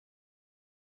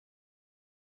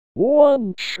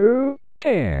one true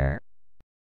pair.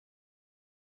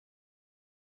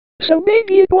 So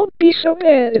maybe it won't be so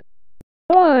bad.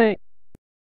 Bye.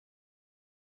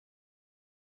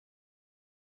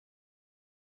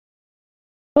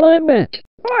 I'm Matt.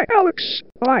 Hi, Alex.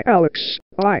 Hi, Alex.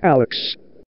 Hi, Alex.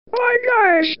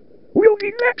 Hi, guys. We'll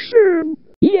be back soon.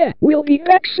 Yeah, we'll be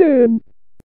back soon.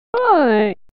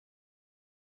 Bye.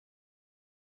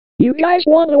 You guys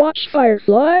want to watch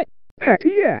Firefly? Heck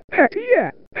yeah, heck yeah,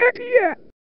 heck yeah.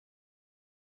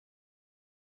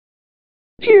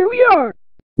 Here we are.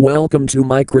 Welcome to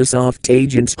Microsoft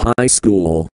Agents High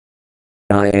School.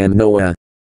 I am Noah.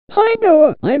 Hi,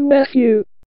 Noah. I'm Matthew.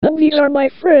 And these are my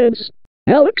friends.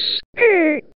 Alex.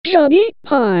 Hey. Johnny.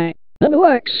 Hi. And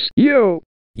Elax. Yo.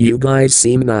 You guys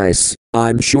seem nice.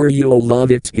 I'm sure you'll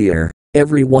love it here.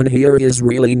 Everyone here is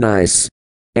really nice.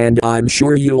 And I'm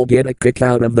sure you'll get a kick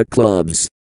out of the clubs.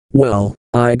 Well,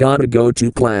 I gotta go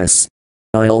to class.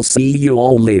 I'll see you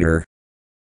all later.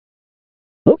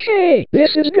 Okay,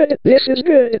 this is good, this is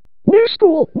good. New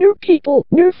school, new people,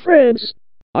 new friends.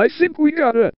 I think we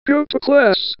gotta go to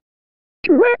class.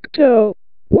 Correcto.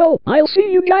 Well, I'll see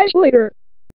you guys later.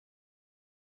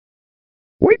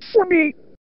 Wait for me.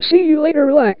 See you later,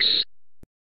 Relax.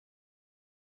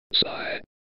 Sigh.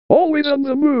 Always on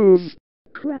the move.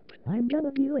 Crap, I'm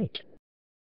gonna be late.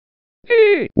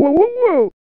 Hey, whoa, whoa,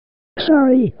 whoa.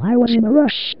 Sorry, I was in a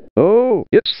rush. Oh,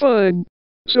 it's fine.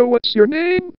 So what's your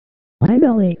name? I'm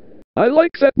Ellie. I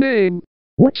like that name.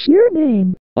 What's your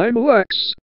name? I'm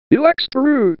Elax. Elax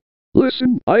Peru.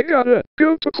 Listen, I gotta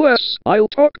go to class. I'll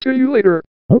talk to you later.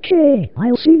 Okay,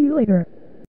 I'll see you later.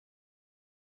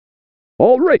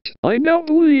 Alright, I now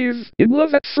believe in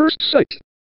love at first sight.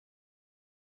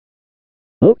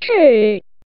 Okay,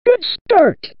 good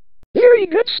start. Very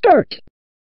good start.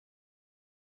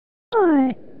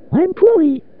 Hi, I'm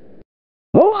Chloe.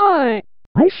 Oh hi.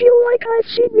 I feel like I've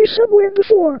seen you somewhere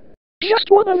before.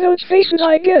 Just one of those faces,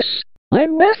 I guess.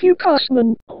 I'm Matthew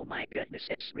Kosman. Oh my goodness,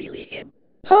 it's really him.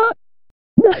 Huh?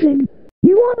 Nothing.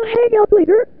 You wanna hang out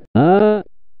later?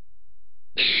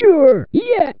 Sure,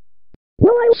 yeah.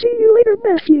 Well, I'll see you later,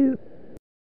 Matthew.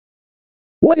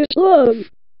 What is love?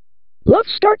 Love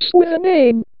starts with a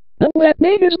name, and that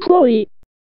name is Chloe.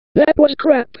 That was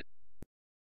crap.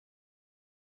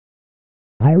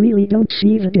 I really don't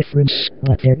see the difference,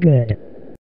 but they're good.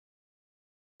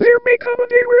 There may come a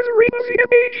day where the ring of the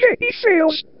MAJE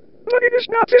fails, but it is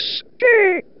not this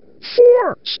day.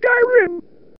 For Skyrim.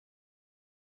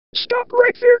 Stop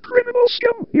right there, criminal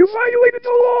scum! You violated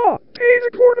the law! Pay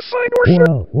the court a fine or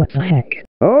Whoa, what the heck?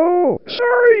 Oh,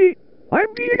 sorry!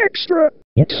 I'm being extra!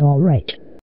 It's alright.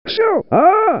 So,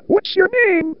 what's your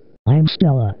name? I'm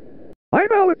Stella.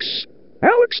 I'm Alex.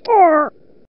 Alex Parr.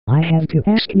 I have to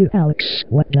ask you, Alex,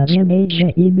 what does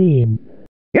MAJE mean?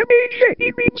 MAJE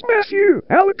means Matthew,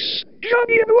 Alex,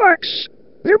 Johnny, and Elax.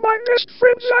 They're my best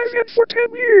friends I've had for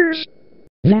 10 years.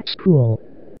 That's cool.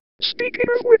 Speaking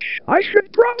of which, I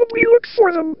should probably look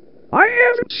for them. I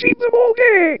haven't seen them all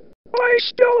day. Bye,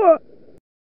 Stella.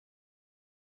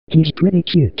 He's pretty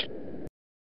cute.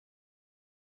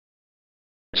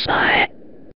 Sigh.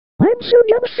 I'm so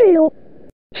gonna fail.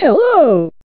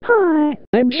 Hello. Hi,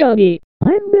 I'm Johnny.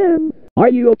 I'm Ben. Are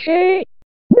you okay?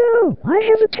 No, I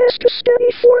have a test to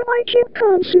study for and I can't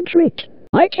concentrate.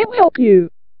 I can help you.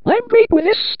 I'm great with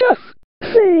this stuff.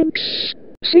 Thanks.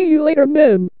 See you later,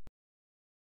 Mem.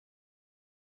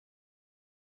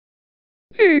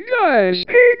 Hey guys!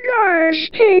 Hey guys!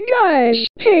 Hey guys!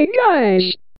 Hey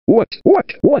guys! What?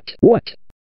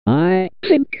 I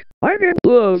think I'm in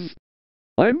love.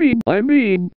 I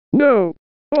mean, no.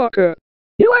 Baka.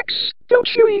 Elax, don't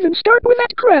you even start with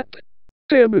that crap.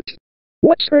 Damn it.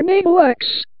 What's her name,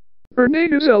 Elax? Her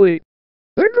name is Ellie.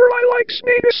 The girl I like's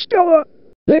name is Stella.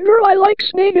 The girl I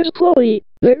like's name is Chloe.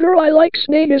 The girl I like's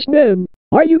name is Mem.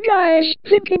 Are you guys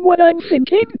thinking what I'm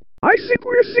thinking? I think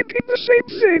we're thinking the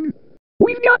same thing.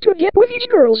 We've got to get with these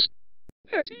girls.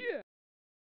 Heck yeah.